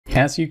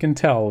As you can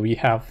tell, we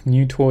have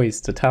new toys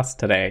to test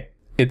today.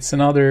 It's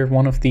another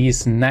one of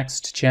these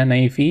next-gen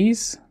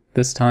AVs.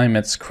 This time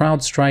it's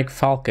CrowdStrike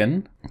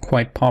Falcon,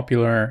 quite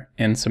popular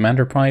in some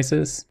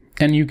enterprises.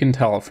 And you can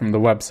tell from the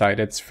website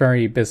it's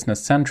very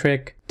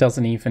business-centric,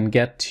 doesn't even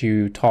get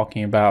to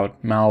talking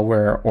about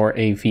malware or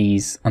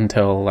AVs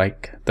until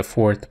like the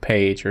 4th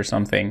page or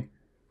something.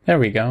 There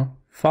we go.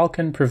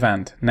 Falcon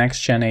Prevent,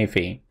 next-gen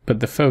AV. But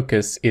the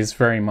focus is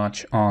very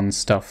much on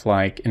stuff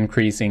like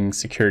increasing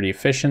security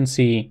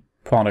efficiency,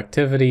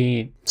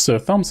 productivity. So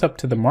thumbs up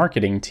to the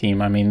marketing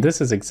team. I mean,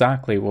 this is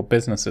exactly what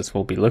businesses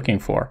will be looking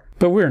for.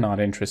 But we're not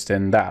interested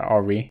in that,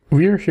 are we?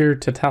 We're here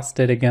to test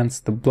it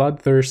against the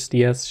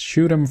bloodthirstiest,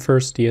 shoot 'em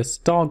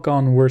firstiest,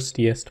 doggone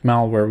worstiest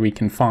malware we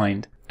can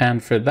find.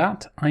 And for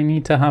that, I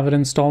need to have it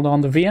installed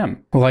on the VM.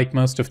 Like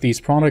most of these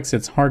products,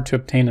 it's hard to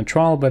obtain a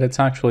trial, but it's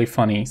actually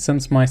funny.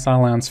 Since my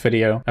Silence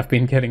video, I've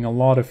been getting a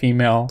lot of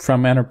email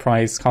from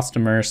enterprise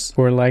customers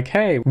who are like,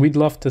 hey, we'd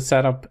love to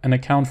set up an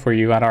account for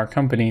you at our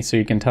company so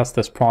you can test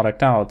this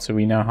product out so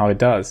we know how it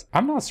does.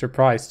 I'm not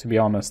surprised, to be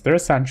honest. They're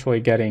essentially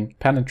getting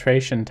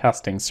penetration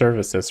testing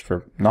services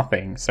for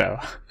nothing, so...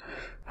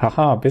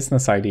 Haha,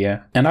 business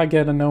idea. And I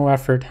get a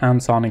no-effort,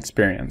 hands-on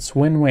experience.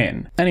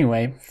 Win-win.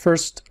 Anyway,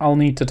 first I'll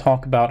need to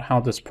talk about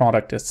how this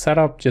product is set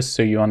up, just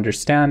so you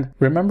understand.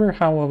 Remember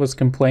how I was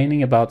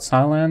complaining about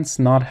Silence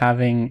not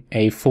having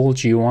a full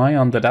GUI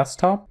on the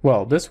desktop?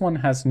 Well, this one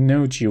has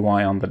no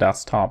GUI on the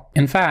desktop.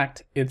 In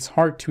fact, it's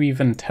hard to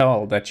even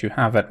tell that you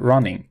have it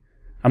running.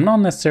 I'm not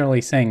necessarily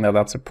saying that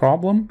that's a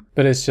problem,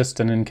 but it's just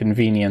an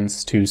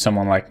inconvenience to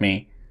someone like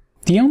me.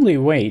 The only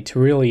way to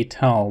really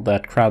tell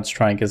that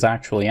CrowdStrike is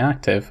actually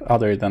active,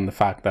 other than the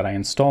fact that I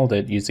installed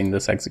it using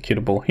this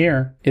executable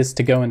here, is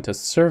to go into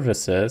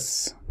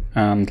Services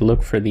and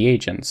look for the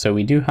agent. So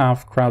we do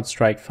have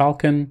CrowdStrike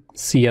Falcon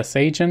CS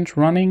Agent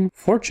running.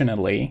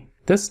 Fortunately,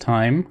 this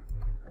time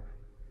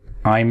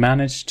I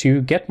managed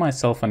to get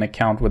myself an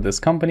account with this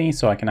company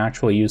so I can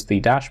actually use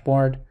the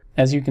dashboard.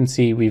 As you can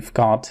see, we've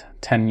got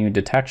 10 new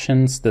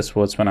detections. This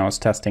was when I was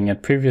testing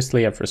it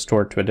previously. I've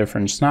restored to a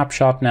different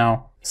snapshot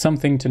now.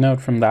 Something to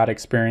note from that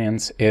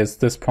experience is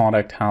this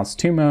product has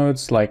 2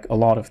 modes, like a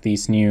lot of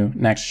these new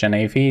next-gen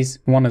AVs.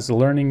 One is a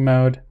learning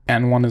mode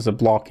and one is a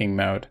blocking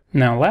mode.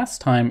 Now, last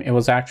time it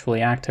was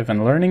actually active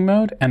in learning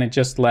mode and it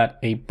just let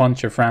a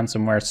bunch of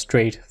ransomware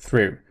straight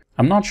through.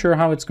 I'm not sure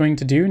how it's going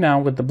to do now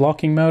with the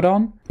blocking mode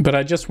on, but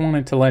I just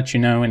wanted to let you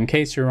know, in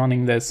case you're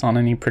running this on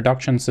any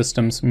production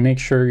systems, make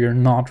sure you're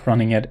not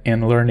running it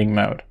in learning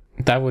mode.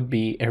 That would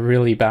be a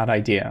really bad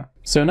idea.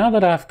 So now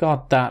that I've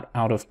got that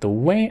out of the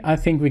way, I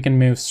think we can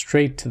move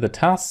straight to the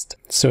test.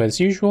 So as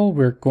usual,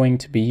 we're going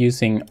to be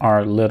using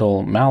our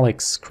little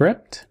malix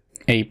script,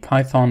 a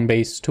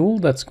Python-based tool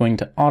that's going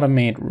to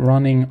automate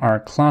running our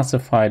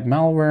classified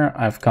malware.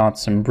 I've got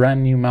some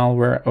brand new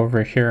malware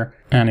over here.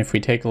 And if we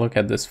take a look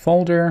at this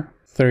folder,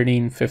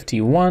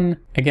 1351,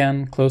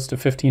 again, close to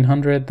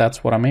 1500,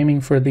 that's what I'm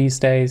aiming for these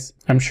days.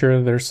 I'm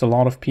sure there's a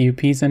lot of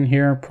PUPs in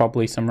here,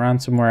 probably some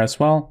ransomware as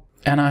well.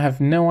 And I have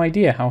no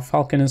idea how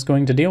Falcon is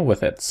going to deal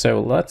with it, so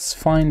let's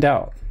find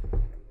out.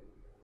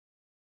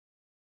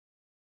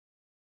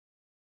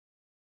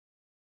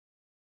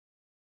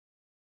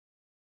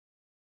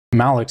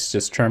 Malix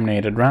just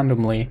terminated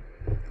randomly.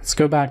 Let's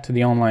go back to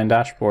the online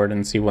dashboard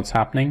and see what's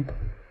happening.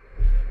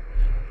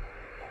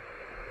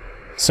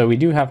 So we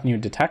do have new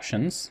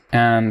detections,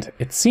 and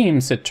it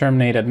seems it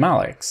terminated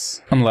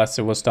Malix, unless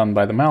it was done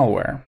by the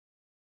malware.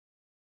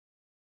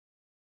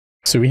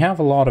 So we have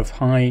a lot of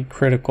high,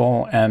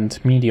 critical, and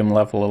medium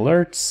level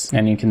alerts,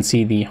 and you can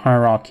see the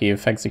hierarchy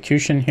of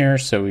execution here.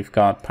 So we've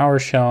got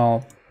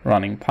PowerShell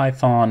running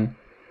Python,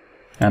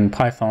 and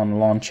Python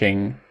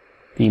launching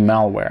the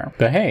malware.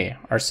 But hey,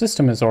 our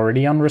system is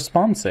already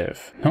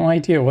unresponsive. No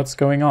idea what's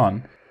going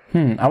on.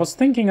 I was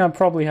thinking I'd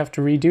probably have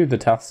to redo the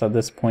test at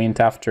this point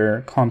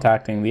after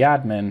contacting the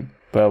admin,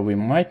 but we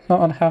might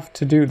not have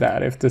to do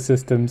that if the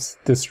system's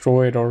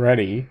destroyed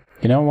already.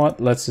 You know what,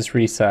 let's just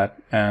reset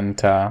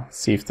and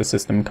see if the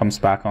system comes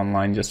back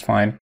online just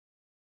fine.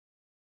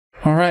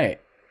 Alright,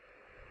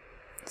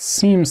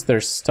 seems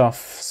there's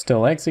stuff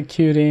still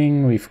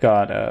executing. We've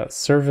got a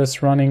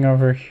service running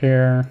over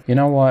here. You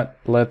know what,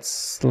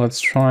 let's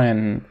try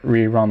and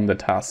rerun the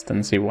test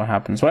and see what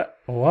happens.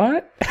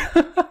 What?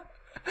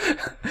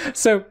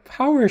 So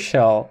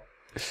PowerShell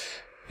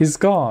is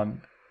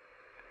gone.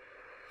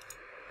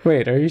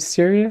 Wait, are you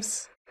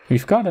serious?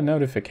 We've got a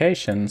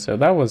notification, so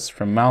that was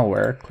from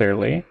malware,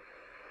 clearly.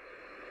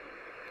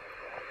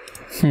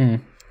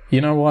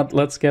 You know what,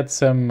 let's get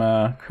some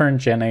current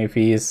gen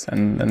AVs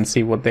and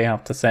see what they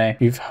have to say.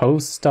 We've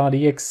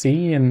hosts.exe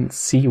and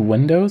C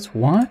Windows,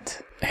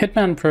 what?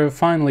 Hitman Pro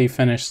finally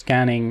finished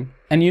scanning,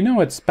 and you know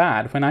it's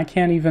bad when I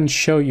can't even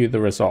show you the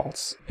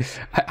results.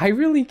 I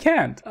really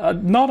can't.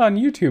 Not on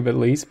YouTube at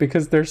least,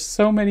 because there's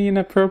so many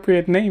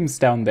inappropriate names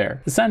down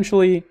there.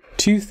 Essentially,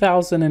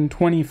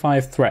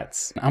 2025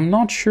 threats. I'm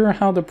not sure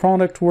how the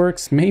product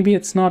works, maybe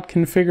it's not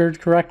configured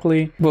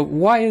correctly, but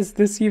why is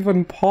this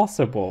even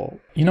possible?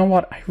 You know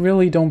what, I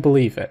really don't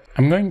believe it.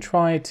 I'm going to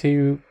try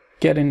to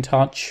get in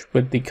touch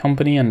with the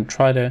company and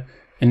try to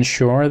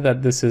ensure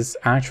that this is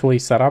actually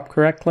set up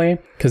correctly,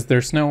 because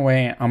there's no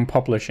way I'm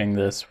publishing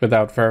this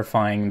without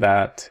verifying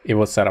that it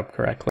was set up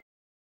correctly.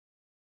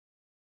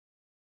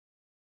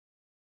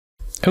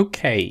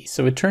 Okay,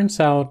 so it turns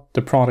out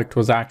the product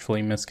was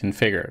actually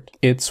misconfigured.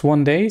 It's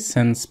one day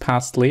since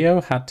past Leo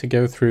had to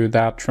go through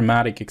that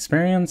traumatic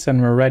experience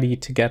and we're ready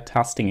to get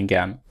testing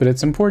again. But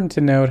it's important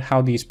to note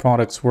how these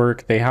products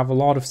work. They have a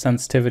lot of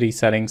sensitivity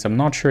settings. I'm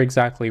not sure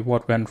exactly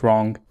what went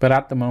wrong, but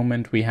at the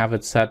moment we have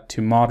it set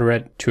to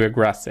moderate to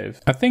aggressive.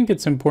 I think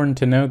it's important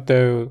to note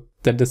though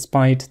that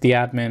despite the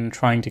admin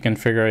trying to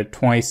configure it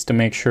twice to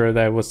make sure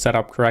that it was set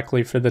up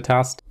correctly for the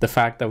test, the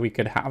fact that we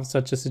could have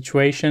such a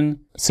situation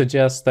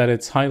suggests that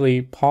it's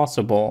highly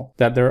possible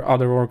that there are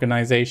other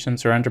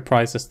organizations or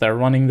enterprises that are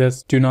running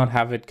this do not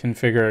have it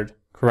configured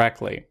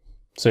correctly.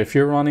 So if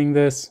you're running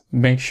this,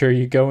 make sure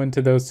you go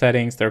into those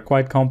settings. They're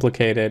quite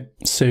complicated,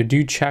 so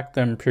do check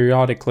them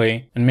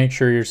periodically and make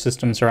sure your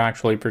systems are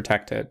actually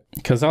protected,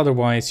 because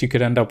otherwise you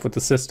could end up with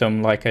a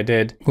system like I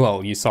did.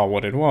 Well, you saw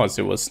what it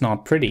was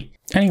not pretty.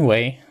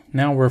 Anyway,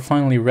 now we're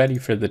finally ready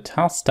for the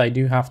test. I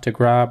do have to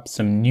grab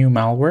some new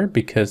malware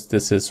because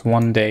this is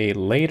one day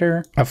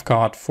later. I've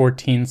got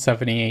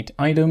 1478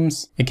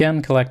 items,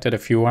 again collected a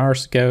few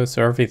hours ago,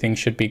 so everything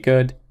should be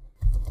good.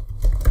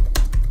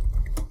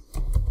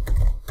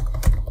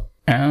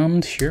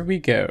 And here we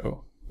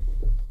go.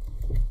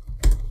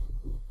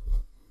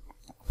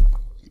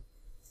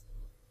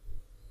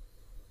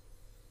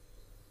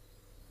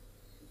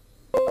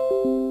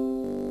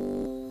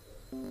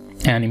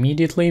 And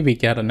immediately we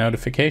get a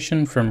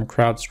notification from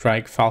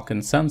CrowdStrike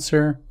Falcon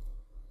sensor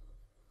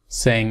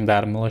saying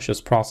that a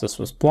malicious process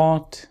was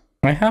blocked.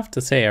 I have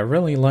to say I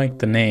really like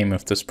the name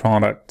of this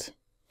product.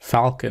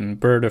 Falcon,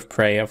 bird of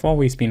prey. I've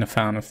always been a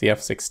fan of the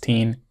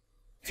F-16.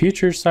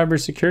 Future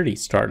cybersecurity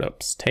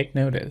startups, take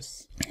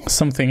notice.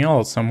 Something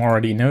else I'm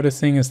already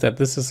noticing is that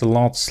this is a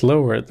lot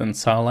slower than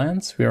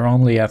Cylance. We're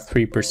only at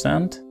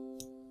 3%.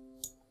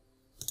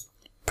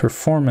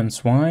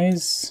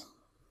 Performance-wise,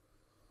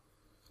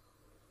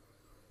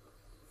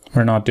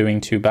 we're not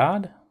doing too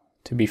bad,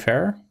 to be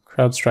fair.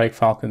 CrowdStrike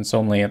Falcon's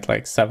only at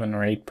like 7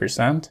 or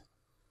 8%.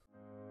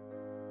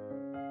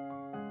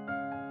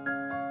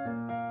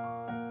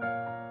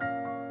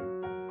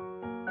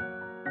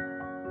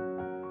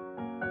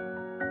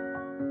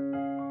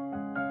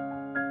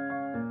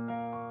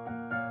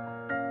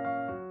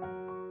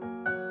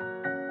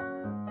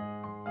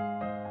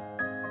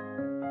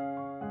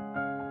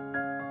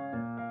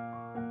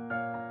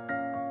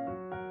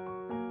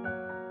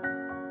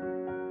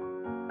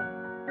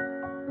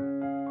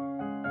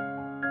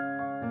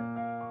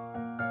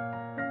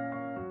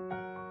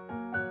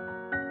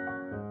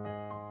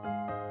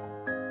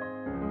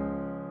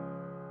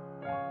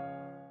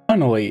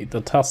 Finally,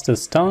 the test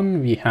is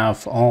done. We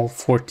have all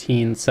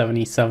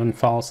 1477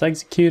 files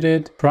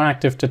executed.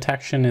 Proactive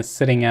detection is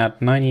sitting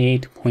at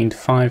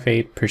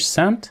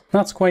 98.58%.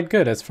 That's quite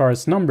good as far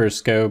as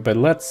numbers go, but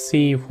let's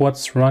see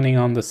what's running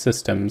on the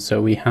system.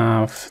 So we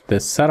have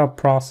the setup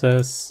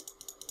process.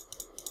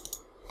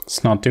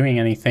 It's not doing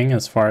anything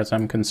as far as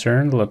I'm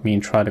concerned. Let me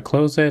try to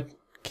close it.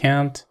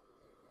 Can't.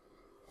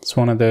 It's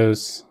one of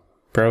those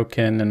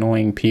broken,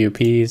 annoying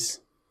PUPs.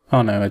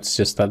 Oh no, it's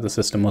just that the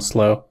system was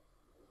slow.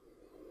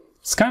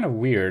 It's kind of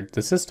weird.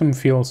 The system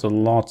feels a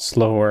lot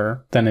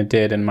slower than it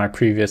did in my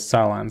previous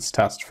Cylance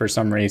test for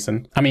some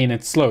reason. I mean,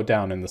 it slowed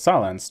down in the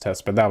Cylance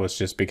test, but that was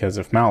just because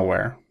of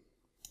malware.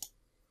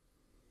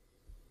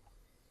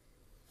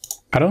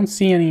 I don't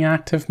see any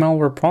active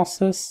malware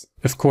process.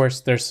 Of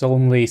course, there's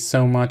only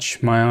so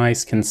much my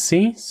eyes can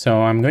see,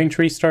 so I'm going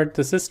to restart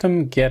the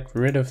system, get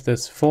rid of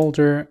this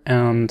folder,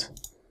 and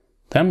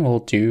then we'll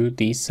do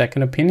the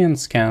second opinion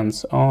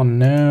scans. Oh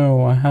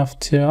no, I have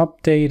to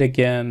update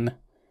again.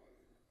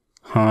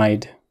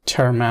 Hide.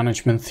 Terror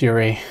Management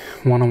Theory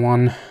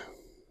 101.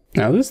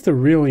 Now this is the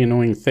really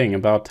annoying thing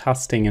about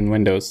testing in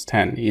Windows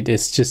 10. It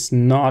is just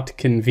not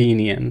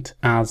convenient.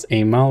 As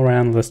a malware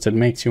analyst, it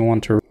makes you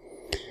want to...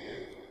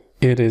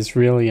 It is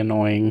really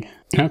annoying.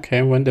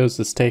 Okay, Windows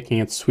is taking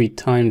its sweet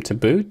time to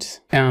boot.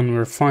 And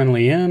we're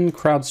finally in.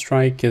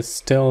 CrowdStrike is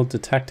still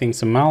detecting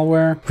some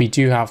malware. We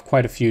do have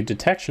quite a few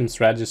detections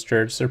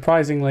registered.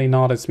 Surprisingly,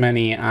 not as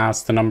many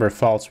as the number of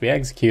faults we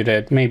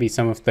executed. Maybe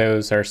some of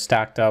those are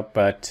stacked up,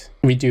 but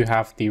we do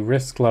have the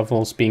risk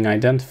levels being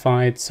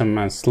identified. Some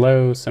as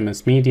low, some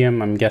as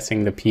medium. I'm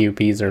guessing the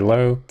PUPs are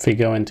low. If we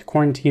go into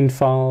quarantine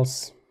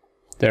files,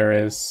 there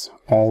is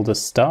all the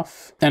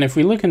stuff. And if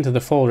we look into the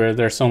folder,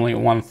 there's only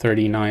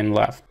 139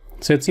 left.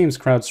 So it seems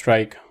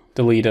CrowdStrike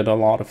deleted a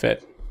lot of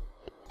it.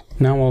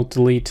 Now we'll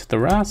delete the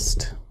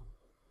rest.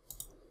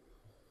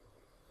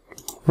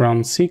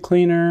 Run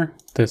CCleaner.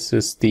 This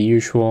is the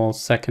usual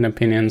second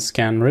opinion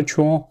scan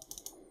ritual.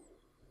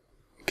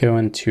 Go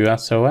into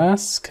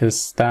SOS,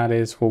 because that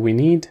is what we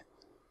need.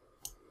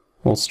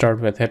 We'll start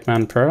with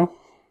Hitman Pro.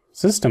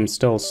 System's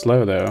still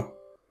slow though.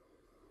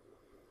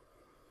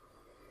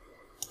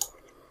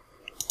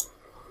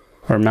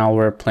 Or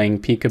malware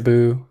playing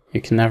peekaboo.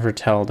 You can never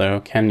tell though,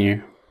 can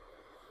you?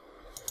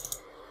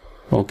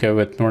 We'll go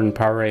with Norton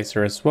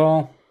PowerRacer as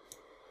well.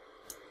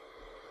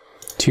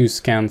 2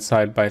 scans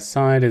side by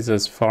side is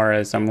as far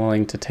as I'm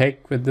willing to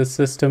take with this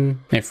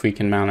system, if we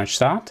can manage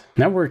that.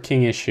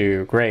 Networking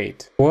issue,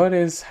 great. What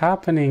is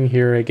happening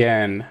here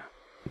again?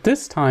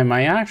 This time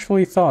I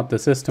actually thought the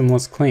system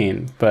was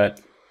clean, but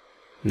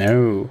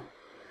no.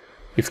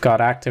 We've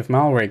got active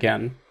malware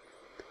again.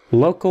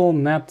 Local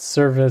net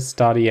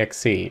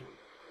service.exe.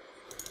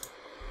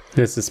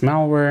 This is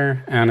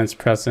malware and it's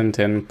present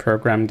in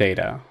program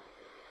data.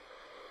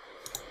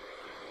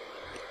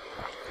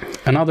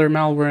 Another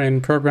malware in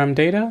program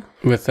data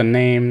with a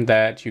name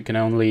that you can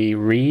only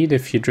read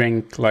if you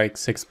drink like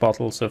 6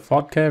 bottles of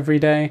vodka every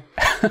day.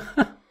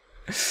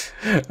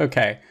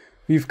 Okay,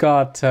 we've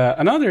got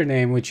another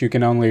name which you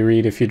can only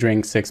read if you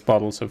drink 6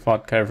 bottles of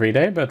vodka every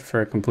day, but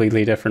for a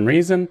completely different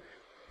reason.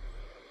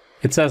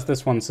 It says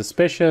this one's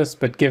suspicious,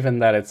 but given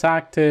that it's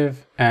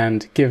active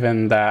and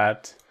given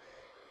that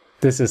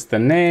this is the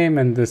name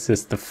and this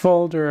is the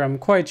folder, I'm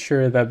quite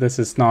sure that this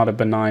is not a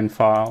benign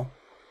file.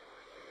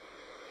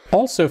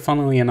 Also,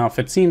 funnily enough,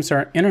 it seems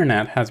our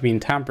internet has been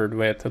tampered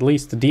with, at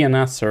least the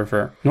DNS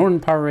server.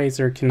 Norton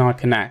PowerRacer cannot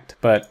connect,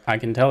 but I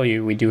can tell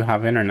you we do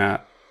have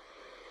internet.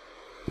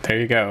 There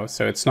you go.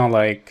 So it's not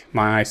like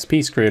my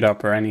ISP screwed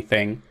up or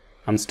anything.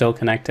 I'm still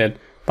connected.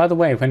 By the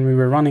way, when we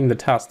were running the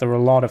test, there were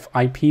a lot of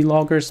IP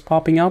loggers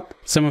popping up.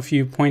 Some of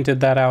you pointed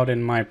that out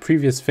in my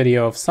previous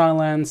video of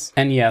Silence.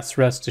 And yes,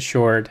 rest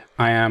assured,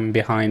 I am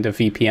behind a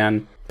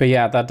VPN. But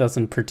yeah, that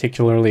doesn't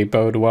particularly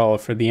bode well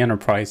for the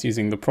enterprise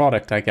using the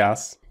product, I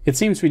guess. It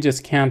seems we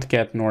just can't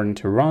get Norton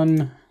to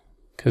run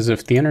because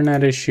of the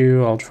internet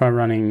issue. I'll try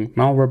running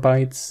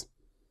Malwarebytes.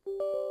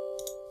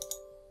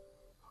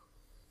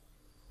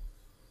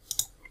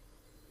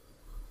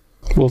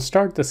 We'll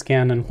start the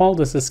scan, and while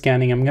this is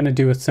scanning, I'm going to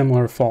do a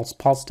similar false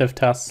positive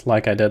test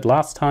like I did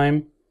last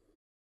time.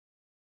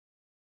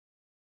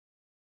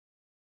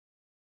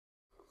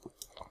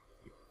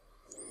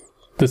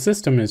 The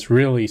system is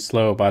really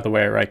slow, by the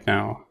way, right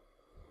now.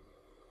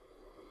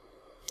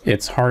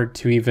 It's hard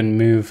to even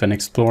move an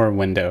Explorer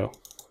window.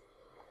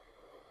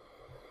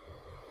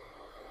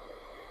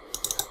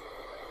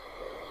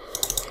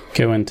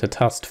 Go into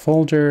test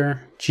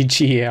folder,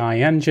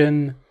 GGAI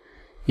engine.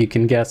 You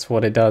can guess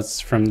what it does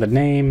from the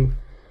name.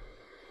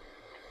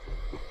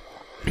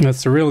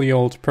 That's a really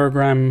old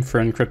program for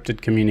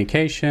encrypted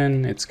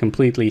communication. It's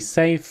completely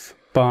safe,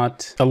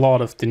 but a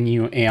lot of the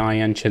new AI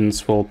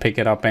engines will pick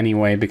it up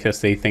anyway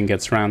because they think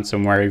it's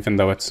ransomware even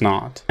though it's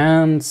not.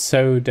 And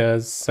so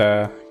does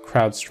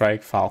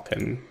CrowdStrike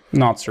Falcon.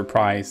 Not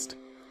surprised.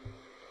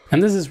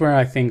 And this is where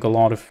I think a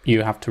lot of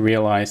you have to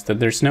realize that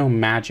there's no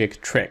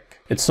magic trick.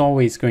 It's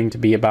always going to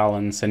be a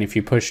balance, and if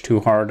you push too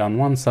hard on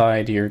one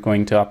side, you're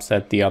going to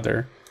upset the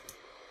other.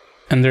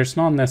 And there's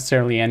not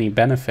necessarily any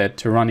benefit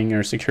to running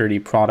your security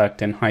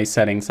product in high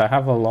settings. I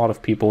have a lot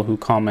of people who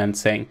comment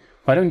saying,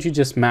 why don't you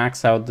just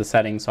max out the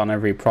settings on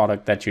every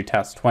product that you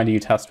test? Why do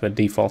you test with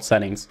default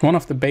settings? One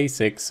of the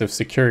basics of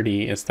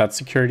security is that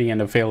security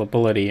and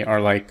availability are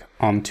like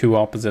on 2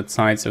 opposite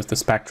sides of the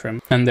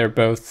spectrum. And they're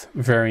both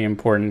very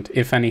important.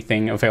 If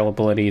anything,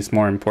 availability is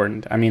more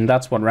important. I mean,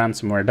 that's what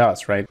ransomware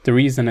does, right? The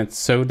reason it's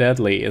so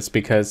deadly is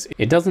because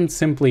it doesn't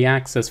simply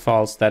access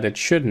files that it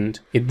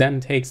shouldn't. It then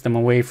takes them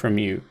away from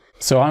you.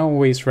 So I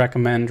always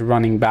recommend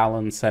running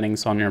balance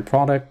settings on your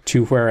product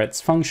to where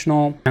it's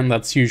functional, and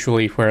that's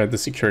usually where the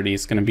security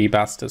is going to be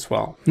best as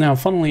well. Now,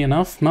 funnily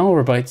enough,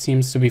 Malwarebytes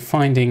seems to be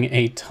finding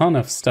a ton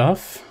of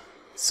stuff.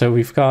 So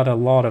we've got a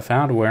lot of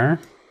adware,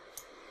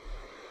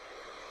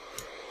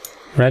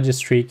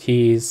 registry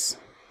keys,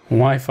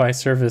 Wi-Fi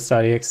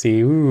service.exe,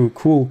 ooh,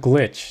 cool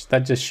glitch. That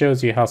just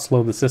shows you how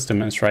slow the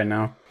system is right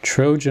now.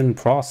 Trojan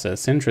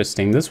process,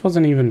 interesting. This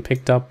wasn't even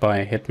picked up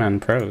by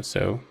Hitman Pro,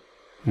 so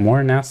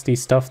more nasty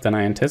stuff than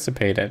I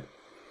anticipated.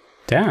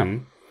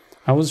 Damn,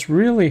 I was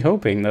really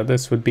hoping that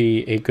this would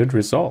be a good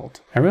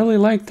result. I really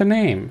like the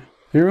name.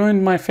 You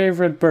ruined my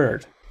favorite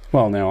bird.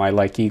 Well, no, I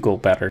like eagle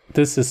better.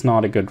 This is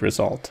not a good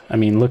result. I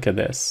mean, look at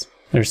this.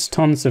 There's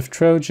tons of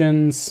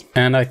Trojans,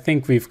 and I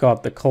think we've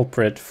got the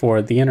culprit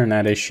for the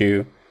internet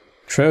issue.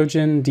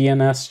 Trojan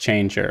DNS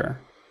changer.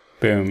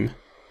 Boom.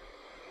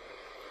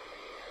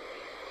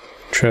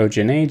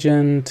 Trojan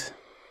agent.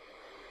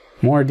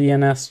 More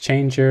DNS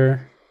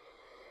changer.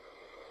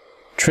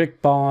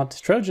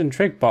 Trickbot, Trojan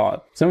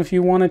Trickbot. Some of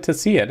you wanted to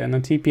see it in a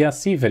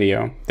TPSC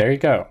video. There you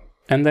go.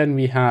 And then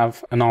we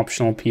have an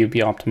optional PUB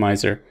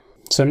optimizer.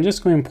 So I'm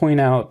just going to point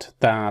out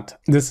that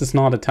this is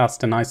not a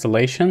test in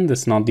isolation.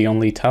 This is not the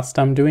only test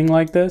I'm doing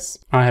like this.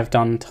 I have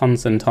done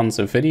tons and tons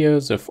of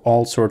videos of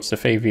all sorts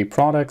of AV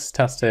products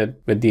tested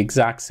with the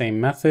exact same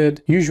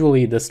method.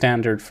 Usually the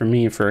standard for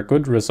me for a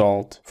good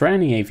result for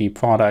any AV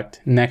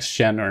product, next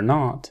gen or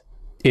not,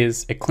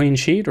 is a clean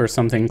sheet or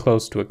something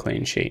close to a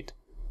clean sheet.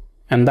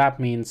 And that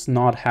means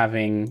not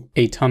having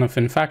a ton of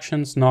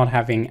infections, not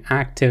having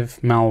active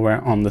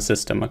malware on the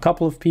system. A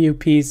couple of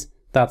PUPs,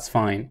 that's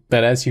fine.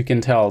 But as you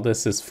can tell,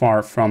 this is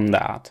far from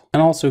that.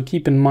 And also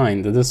keep in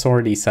mind that this is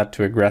already set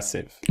to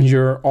aggressive.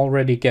 You're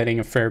already getting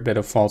a fair bit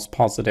of false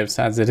positives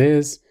as it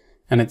is.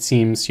 and it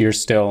seems you're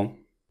still...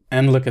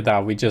 And look at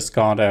that, we just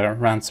got a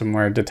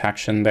ransomware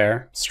detection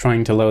there. It's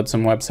trying to load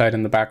some website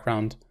in the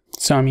background.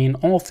 So I mean,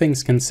 all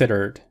things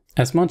considered,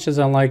 as much as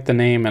I like the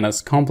name and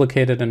as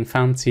complicated and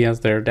fancy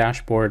as their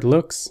dashboard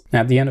looks,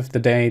 at the end of the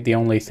day, the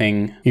only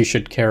thing you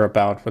should care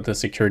about with a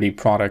security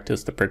product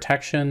is the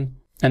protection.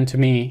 And to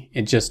me,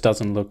 it just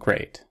doesn't look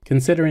great.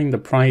 Considering the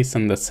price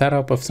and the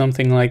setup of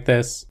something like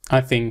this,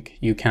 I think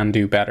you can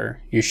do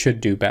better. You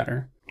should do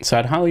better. So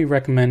I'd highly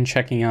recommend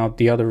checking out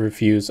the other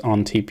reviews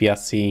on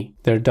TPSC.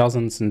 There are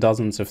dozens and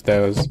dozens of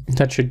those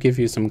that should give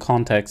you some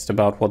context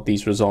about what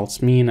these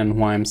results mean and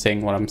why I'm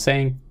saying what I'm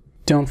saying.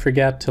 Don't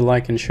forget to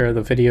like and share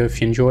the video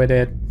if you enjoyed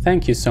it.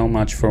 Thank you so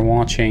much for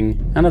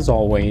watching, and as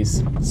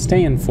always,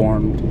 stay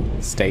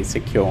informed, stay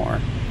secure.